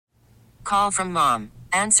Call from mom.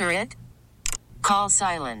 Answer it. Call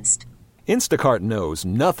silenced. Instacart knows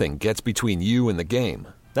nothing gets between you and the game.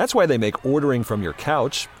 That's why they make ordering from your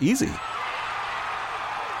couch easy.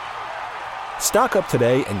 Stock up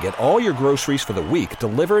today and get all your groceries for the week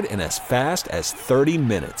delivered in as fast as 30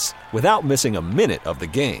 minutes without missing a minute of the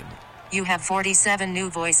game. You have 47 new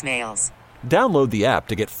voicemails. Download the app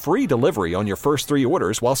to get free delivery on your first 3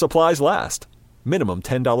 orders while supplies last. Minimum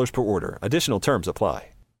 $10 per order. Additional terms apply.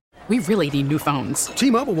 We really need new phones.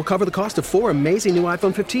 T-Mobile will cover the cost of 4 amazing new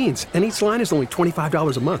iPhone 15s, and each line is only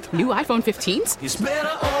 $25 a month. New iPhone 15s? It's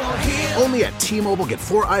better over here. Only at T-Mobile, get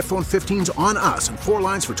 4 iPhone 15s on us and 4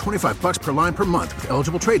 lines for $25 per line per month with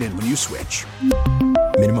eligible trade-in when you switch.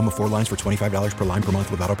 Minimum of 4 lines for $25 per line per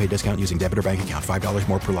month with autopay discount using debit or bank account. $5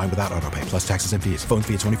 more per line without autopay, plus taxes and fees. Phone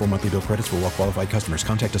fee at 24 monthly bill credits for well-qualified customers.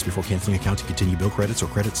 Contact us before canceling account to continue bill credits or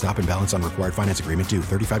credit stop and balance on required finance agreement due.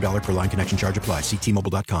 $35 per line connection charge applies. See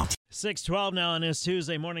T-Mobile.com. 6:12 now on this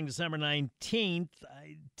Tuesday morning, December 19th.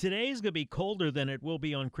 Today's going to be colder than it will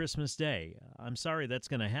be on Christmas Day. I'm sorry that's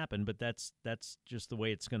going to happen, but that's just the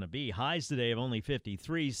way it's going to be. Highs today of only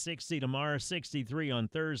 53, 60 tomorrow, 63 on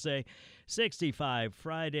Thursday, 65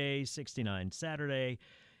 Friday, 69 Saturday,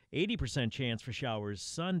 80% chance for showers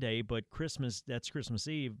Sunday, but that's Christmas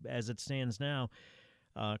Eve as it stands now.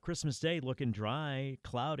 Christmas Day looking dry,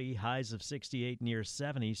 cloudy, highs of 68 near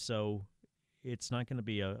 70, so it's not going to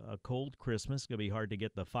be a cold Christmas. It's going to be hard to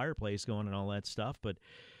get the fireplace going and all that stuff. But,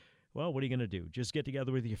 well, what are you going to do? Just get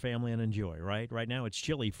together with your family and enjoy, right? Right now it's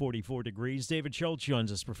chilly, 44 degrees. David Schultz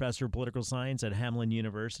joins us, professor of political science at Hamline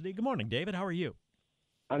University. Good morning, David. How are you?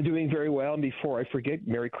 I'm doing very well. And before I forget,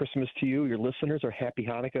 Merry Christmas to you, your listeners, or Happy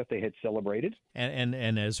Hanukkah if they had celebrated.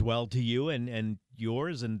 And as well to you and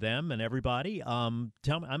yours and them and everybody. Tell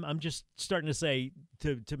me, I'm just starting to say,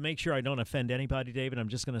 to make sure I don't offend anybody, David, I'm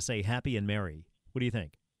just going to say happy and merry. What do you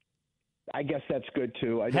think? I guess that's good,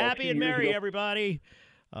 too. Happy and merry, everybody.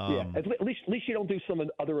 At least you don't do some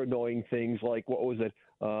other annoying things like, what was it?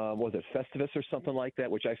 Was it Festivus or something like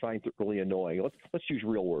that, which I find really annoying. Let's use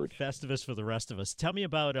real words. Festivus for the rest of us. Tell me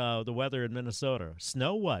about the weather in Minnesota.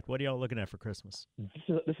 Snow what? What are y'all looking at for Christmas?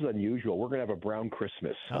 This is unusual. We're going to have a brown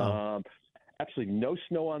Christmas. Absolutely no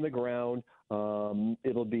snow on the ground.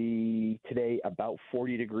 It'll be today about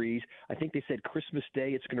 40 degrees. I think they said Christmas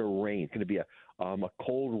Day it's going to rain. It's going to be a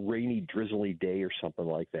cold, rainy, drizzly day or something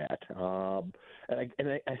like that.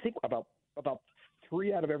 And I think about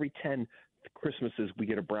 3 out of every 10 Christmases we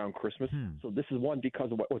get a brown Christmas. So this is one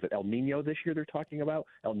because of what was it, El Nino this year they're talking about?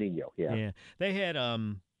 El Nino, yeah. Yeah. They had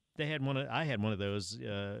I had one of those,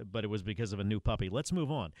 but it was because of a new puppy. Let's move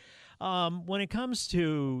on. When it comes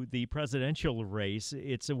to the presidential race,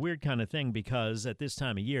 it's a weird kind of thing because at this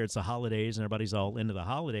time of year, it's the holidays and everybody's all into the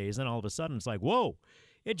holidays. And all of a sudden it's like, whoa,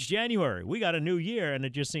 it's January. We got a new year. And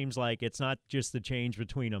it just seems like it's not just the change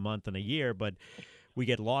between a month and a year, but we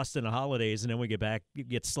get lost in the holidays and then we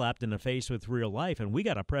get slapped in the face with real life. And we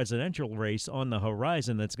got a presidential race on the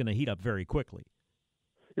horizon that's going to heat up very quickly.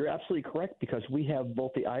 You're absolutely correct because we have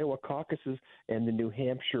both the Iowa caucuses and the New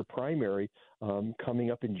Hampshire primary coming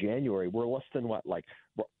up in January. We're less than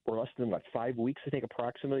 5 weeks, I think,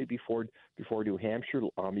 approximately before New Hampshire,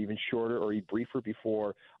 even shorter or briefer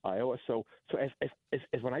before Iowa. So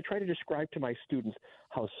as when I try to describe to my students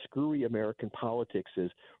how screwy American politics is,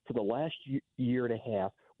 for the last year and a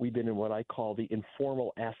half, we've been in what I call the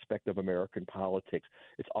informal aspect of American politics.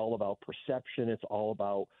 It's all about perception. It's all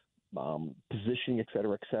about positioning, et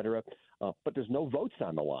cetera, but there's no votes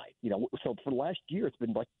on the line. So for the last year, it's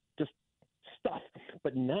been like just stuff.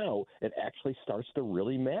 But now it actually starts to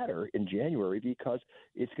really matter in January because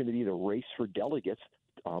it's going to be the race for delegates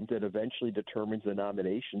that eventually determines the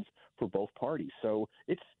nominations for both parties. So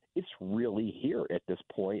it's really here at this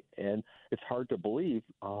point, and it's hard to believe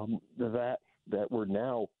that we're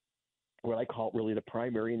now what I call really the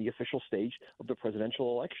primary and the official stage of the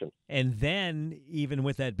presidential election. And then, even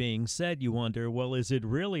with that being said, you wonder, well, is it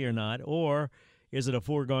really or not? Or is it a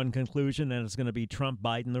foregone conclusion that it's going to be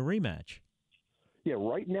Trump-Biden the rematch? Yeah,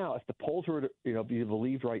 right now, if the polls were to be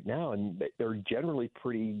believed right now, and they're generally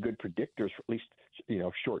pretty good predictors, for at least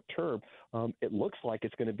short term, it looks like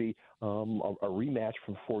it's going to be a rematch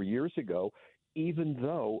from 4 years ago, even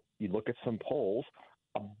though you look at some polls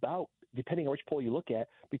about, depending on which poll you look at,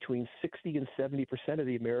 between 60 and 70% of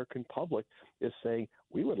the American public is saying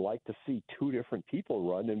we would like to see 2 different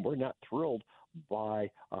people run, and we're not thrilled by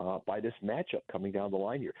this matchup coming down the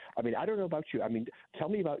line here. I mean, I don't know about you. I mean, tell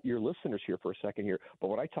me about your listeners here for a second here. But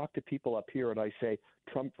when I talk to people up here and I say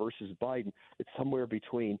Trump versus Biden, it's somewhere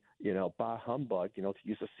between, bah humbug, to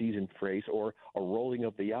use a seasoned phrase, or a rolling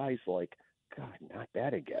of the eyes like, God, not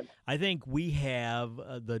that again. I think we have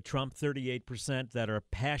the Trump 38% that are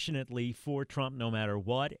passionately for Trump no matter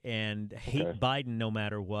what and hate Biden no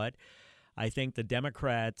matter what. I think the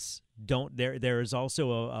Democrats don't. There is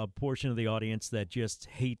also a portion of the audience that just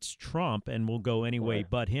hates Trump and will go any way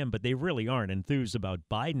but him, but they really aren't enthused about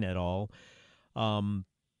Biden at all.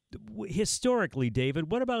 Historically,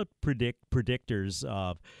 David, what about predictors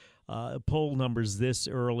of poll numbers this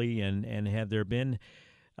early, and have there been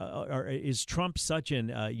is Trump such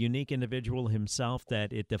an unique individual himself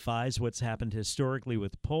that it defies what's happened historically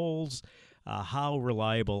with polls? How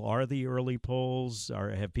reliable are the early polls?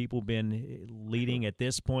 Have people been leading at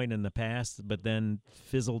this point in the past but then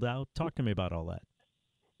fizzled out? Talk to me about all that.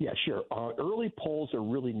 Yeah, sure. Early polls are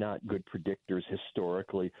really not good predictors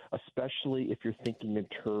historically, especially if you're thinking in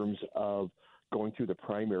terms of going through the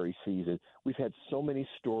primary season. We've had so many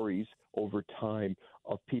stories over time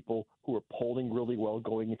of people who are polling really well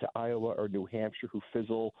going into Iowa or New Hampshire who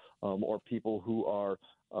fizzle, or people who are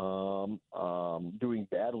doing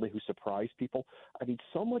badly who surprise people. I mean,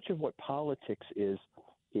 so much of what politics is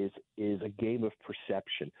a game of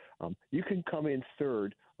perception. You can come in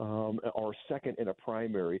third or second in a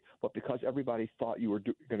primary, but because everybody thought you were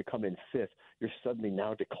going to come in fifth, you're suddenly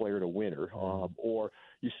now declared a winner. Or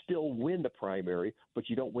you still win the primary, but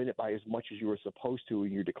you don't win it by as much as you were supposed to,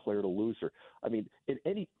 and you're declared a loser. I mean, in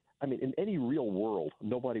any real world,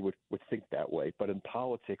 nobody would think that way. But in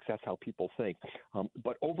politics, that's how people think.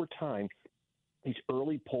 But over time, these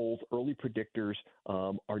early polls, early predictors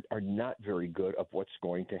are not very good of what's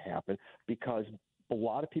going to happen because a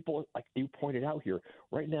lot of people, like you pointed out here,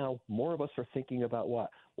 right now, more of us are thinking about what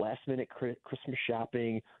last-minute Christmas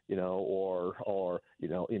shopping, or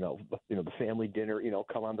the family dinner,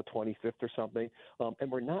 come on the 25th or something, and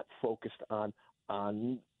we're not focused on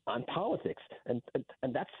politics, and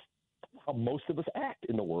that's how most of us act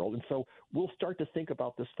in the world. And so we'll start to think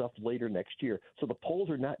about this stuff later next year. So the polls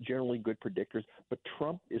are not generally good predictors, but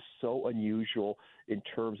Trump is so unusual in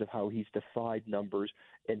terms of how he's defied numbers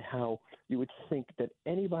and how you would think that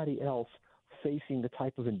anybody else facing the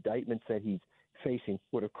type of indictments that he's facing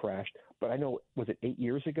would have crashed. But I know, was it 8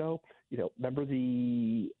 years ago? Remember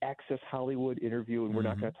the Access Hollywood interview, and we're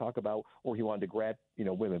not going to talk about where he wanted to grab,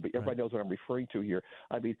 women, but everybody knows what I'm referring to here.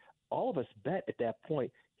 I mean, all of us bet at that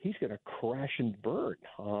point he's going to crash and burn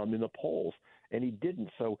in the polls, and he didn't.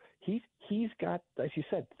 So he's got, as you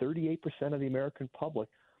said, 38% of the American public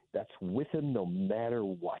that's with him no matter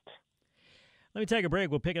what. Let me take a break.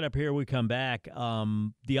 We'll pick it up here when we come back.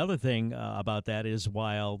 The other thing about that is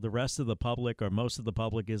while the rest of the public or most of the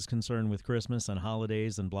public is concerned with Christmas and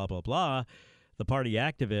holidays and blah, blah, blah, the party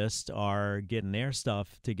activists are getting their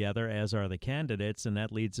stuff together, as are the candidates, and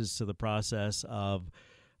that leads us to the process of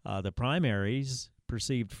the primaries,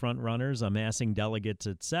 perceived front runners, amassing delegates,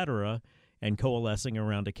 etc., and coalescing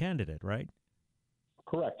around a candidate, right?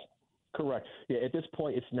 Correct. Yeah, at this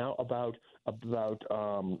point, it's now about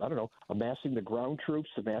amassing the ground troops,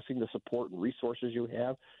 amassing the support and resources you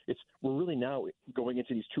have. We're really now going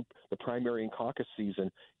into the primary and caucus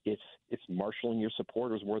season. It's marshaling your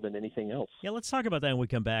supporters more than anything else. Yeah, let's talk about that when we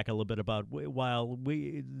come back a little bit about while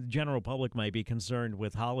the general public might be concerned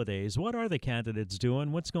with holidays, what are the candidates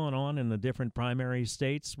doing? What's going on in the different primary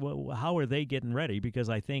states? How are they getting ready? Because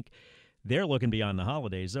I think they're looking beyond the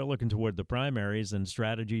holidays. They're looking toward the primaries and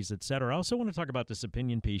strategies, et cetera. I also want to talk about this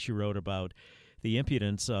opinion piece you wrote about the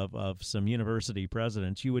impudence of some university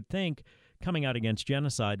presidents. You would think coming out against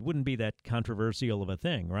genocide wouldn't be that controversial of a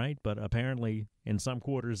thing, right? But apparently in some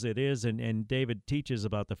quarters it is, and David teaches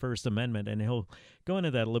about the First Amendment, and he'll go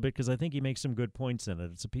into that a little bit because I think he makes some good points in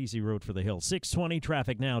it. It's a piece he wrote for The Hill. 620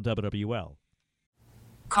 traffic now, WWL.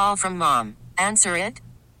 Call from mom. Answer it.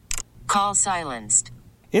 Call silenced.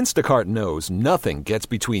 Instacart knows nothing gets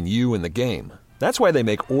between you and the game. That's why they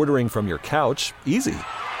make ordering from your couch easy.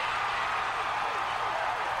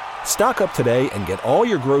 Stock up today and get all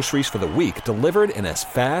your groceries for the week delivered in as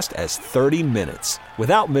fast as 30 minutes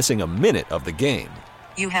without missing a minute of the game.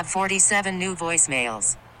 You have 47 new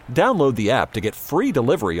voicemails. Download the app to get free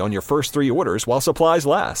delivery on your first 3 orders while supplies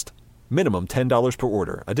last. Minimum $10 per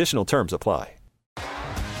order. Additional terms apply.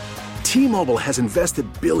 T-Mobile has invested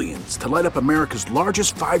billions to light up America's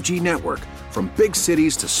largest 5G network, from big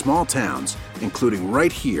cities to small towns, including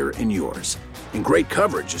right here in yours. And great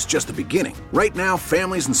coverage is just the beginning. Right now,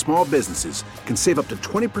 families and small businesses can save up to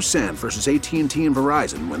 20% versus AT&T and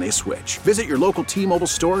Verizon when they switch. Visit your local T-Mobile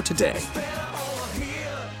store today.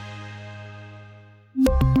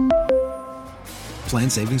 Plan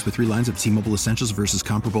savings with 3 lines of T-Mobile Essentials versus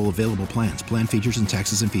comparable available plans. Plan features and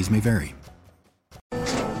taxes and fees may vary.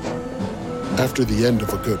 After the end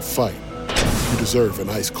of a good fight, you deserve an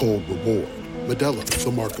ice-cold reward. Modelo is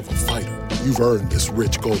the mark of a fighter. You've earned this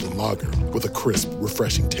rich golden lager with a crisp,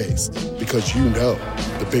 refreshing taste. Because you know,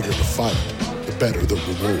 the bigger the fight, the better the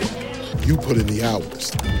reward. You put in the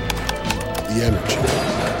hours, the energy,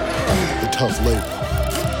 the tough labor.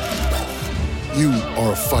 You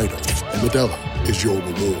are a fighter, and Modelo is your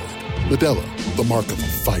reward. Modelo, the mark of a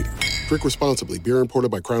fighter. Drink responsibly. Beer imported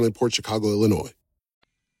by Crown Imports, Chicago, Illinois.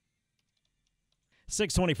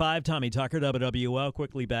 625, Tommy Tucker, WWL.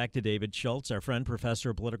 Quickly back to David Schultz, our friend,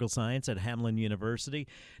 professor of political science at Hamline University.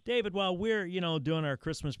 David, while we're, doing our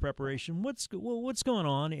Christmas preparation, what's going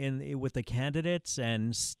on with the candidates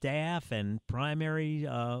and staff and primary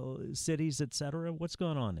cities, et cetera? What's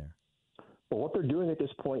going on there? Well, what they're doing at this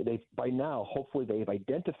point, by now, hopefully they've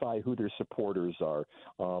identified who their supporters are,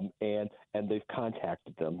 and they've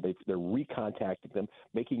contacted them. They're recontacting them,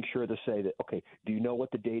 making sure to say that, okay, do you know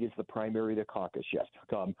what the date is, the primary, the caucus? Yes.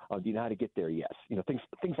 Do you know how to get there? Yes.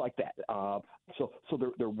 Things like that. So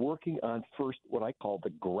they're working on first what I call the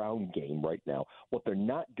ground game right now. What they're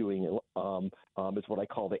not doing is what I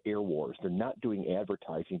call the air wars. They're not doing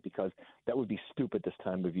advertising because that would be stupid this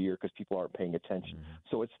time of year because people aren't paying attention. Mm-hmm.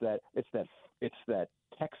 So it's that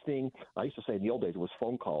texting. I used to say in the old days it was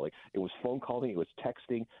phone calling. It was phone calling. It was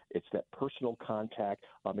texting. It's that personal contact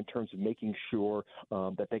in terms of making sure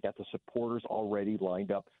that they got the supporters already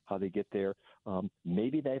lined up, how they get there.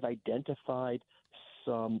 Maybe they've identified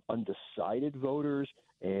some undecided voters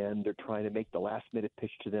and they're trying to make the last-minute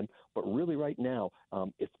pitch to them. But really right now,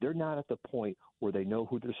 if they're not at the point where they know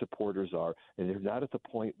who their supporters are and they're not at the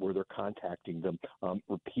point where they're contacting them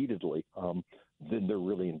repeatedly, then they're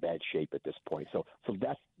really in bad shape at this point. So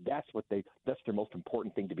that's their most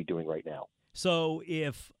important thing to be doing right now. So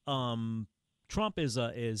if Trump is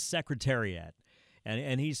secretariat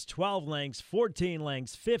and he's 12 lengths, 14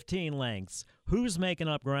 lengths, 15 lengths, who's making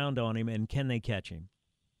up ground on him and can they catch him?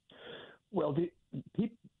 Well,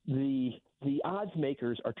 the odds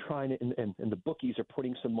makers are trying to, and the bookies are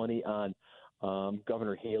putting some money on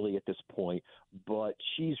Governor Haley at this point, but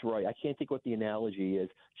she's right. I can't think what the analogy is.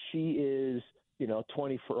 She is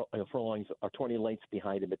 20 furlongs or 20 lengths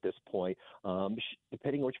behind him at this point.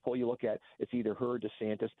 Depending on which poll you look at, it's either her or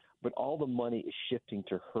DeSantis, but all the money is shifting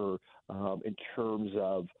to her in terms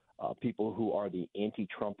of people who are the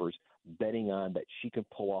anti-Trumpers betting on that she can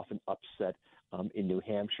pull off an upset in New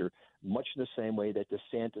Hampshire, much in the same way that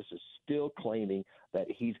DeSantis is still claiming that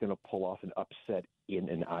he's going to pull off an upset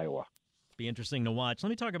in Iowa. Be interesting to watch. Let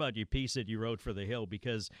me talk about your piece that you wrote for The Hill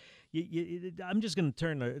because I'm just going to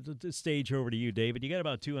turn the stage over to you, David. You got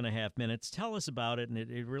about 2.5 minutes. Tell us about it, and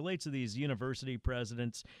it relates to these university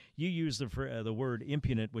presidents. You use the word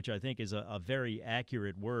impudent, which I think is a very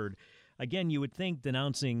accurate word. Again, you would think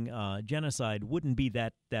denouncing genocide wouldn't be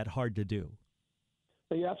that hard to do.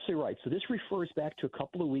 You're absolutely right. So this refers back to a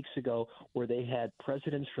couple of weeks ago where they had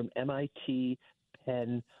presidents from MIT,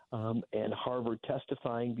 Penn, and Harvard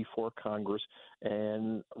testifying before Congress,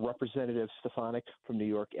 and Representative Stefanik from New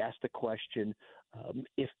York asked the question,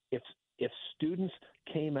 if students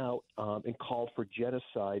came out and called for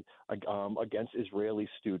genocide against Israeli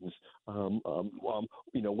students,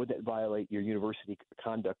 would that violate your university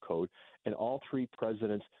conduct code? And all three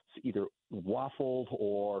presidents either waffled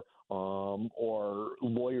or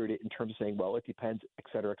lawyered it in terms of saying, well, it depends, et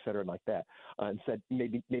cetera, and like that, and said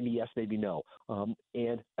maybe yes, maybe no.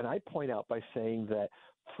 And I point out by saying that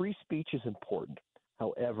free speech is important.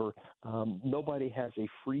 However, nobody has a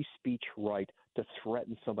free speech right to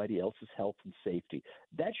threaten somebody else's health and safety.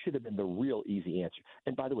 That should have been the real easy answer.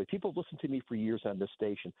 And by the way, people have listened to me for years on this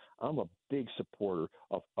station. I'm a big supporter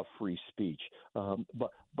of free speech.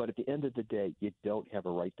 But at the end of the day, you don't have a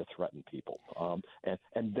right to threaten people.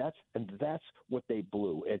 And that's what they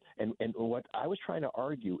blew. And what I was trying to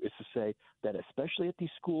argue is to say that especially at these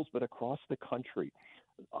schools, but across the country,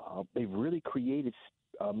 they've really created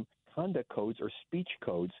conduct codes or speech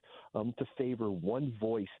codes to favor one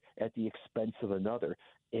voice at the expense of another,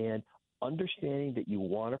 and understanding that you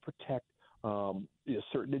want to protect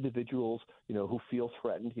certain individuals, who feel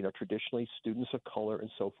threatened, traditionally students of color and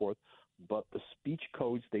so forth, but the speech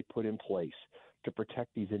codes they put in place to protect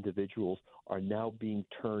these individuals are now being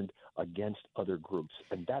turned against other groups,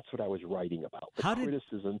 and that's what I was writing about.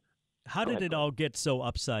 How did it all get so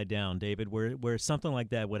upside down, David, where something like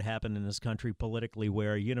that would happen in this country politically,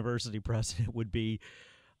 where a university president would be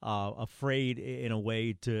afraid in a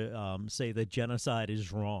way to say that genocide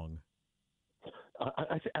is wrong?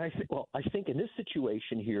 I think in this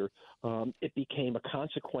situation here, it became a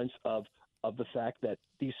consequence of the fact that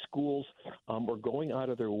these schools were going out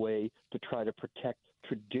of their way to try to protect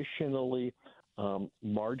traditionally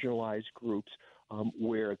marginalized groups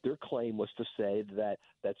where their claim was to say that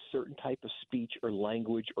certain type of speech or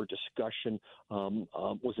language or discussion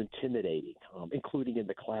was intimidating, including in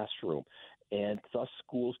the classroom. And thus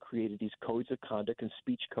schools created these codes of conduct and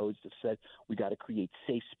speech codes that said we got to create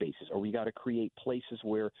safe spaces, or we got to create places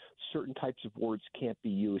where certain types of words can't be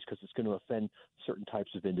used because it's going to offend certain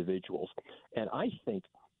types of individuals. And I think,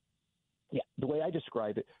 the way I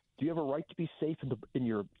describe it, do you have a right to be safe in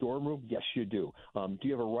your dorm room? Yes, you do. Do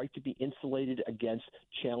you have a right to be insulated against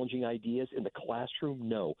challenging ideas in the classroom?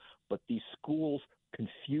 No. But these schools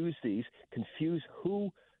confuse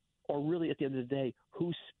who, or really at the end of the day,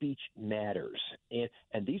 whose speech matters.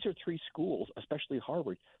 And these are three schools, especially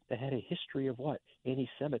Harvard, that had a history of what?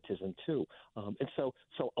 Anti-Semitism, too. And so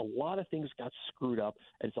a lot of things got screwed up,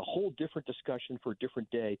 and it's a whole different discussion for a different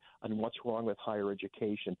day on what's wrong with higher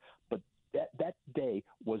education. But that day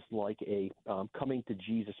was like a coming to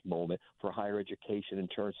Jesus moment for higher education in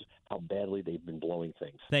terms of how badly they've been blowing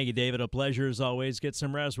things. Thank you, David. A pleasure as always. Get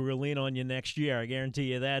some rest. We're going to lean on you next year. I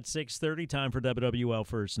guarantee you that. 6:30, time for WWL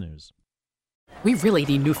First News. We really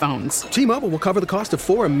need new phones. T-Mobile will cover the cost of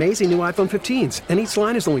 4 amazing new iPhone 15s, and each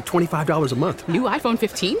line is only $25 a month. New iPhone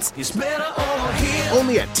 15s? It's better over here.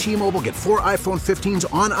 Only at T-Mobile, get 4 iPhone 15s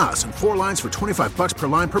on us and 4 lines for $25 per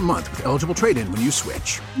line per month with eligible trade-in when you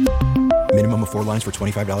switch. Minimum of 4 lines for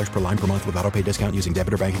 $25 per line per month with autopay discount using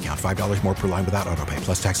debit or bank account. $5 more per line without autopay,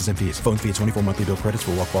 plus taxes and fees. Phone fee at 24 monthly bill credits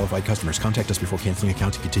for well-qualified customers. Contact us before canceling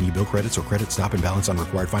account to continue bill credits or credit stop and balance on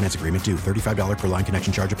required finance agreement due. $35 per line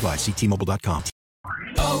connection charge applies. See T-Mobile.com.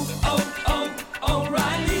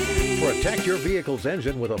 O'Reilly. Protect your vehicle's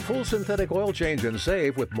engine with a full synthetic oil change and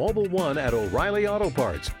save with Mobil 1 at O'Reilly Auto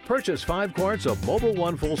Parts. Purchase 5 quarts of Mobil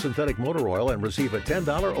 1 full synthetic motor oil and receive a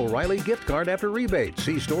 $10 O'Reilly gift card after rebate.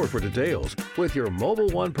 See store for details. With your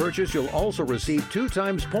Mobil 1 purchase, you'll also receive 2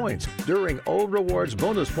 times points during O Rewards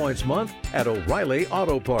Bonus Points Month at O'Reilly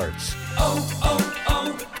Auto Parts.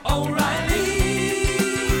 O'Reilly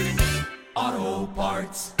Auto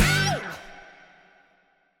Parts.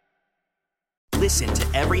 Listen to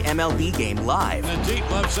every MLB game live. In the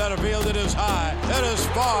deep left center field, it is high, it is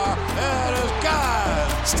far, it is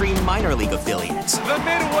gone. Stream minor league affiliates. The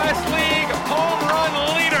Midwest League home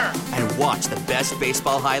run leader. And watch the best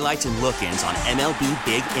baseball highlights and look-ins on MLB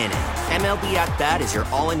Big Inning. MLB At Bat is your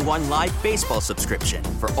all-in-one live baseball subscription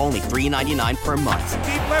for only $3.99 per month.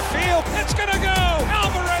 Deep left field, it's gonna go.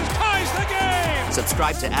 Alvarez ties the game.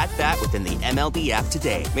 Subscribe to At Bat within the MLB app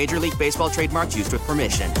today. Major League Baseball trademarks used with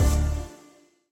permission.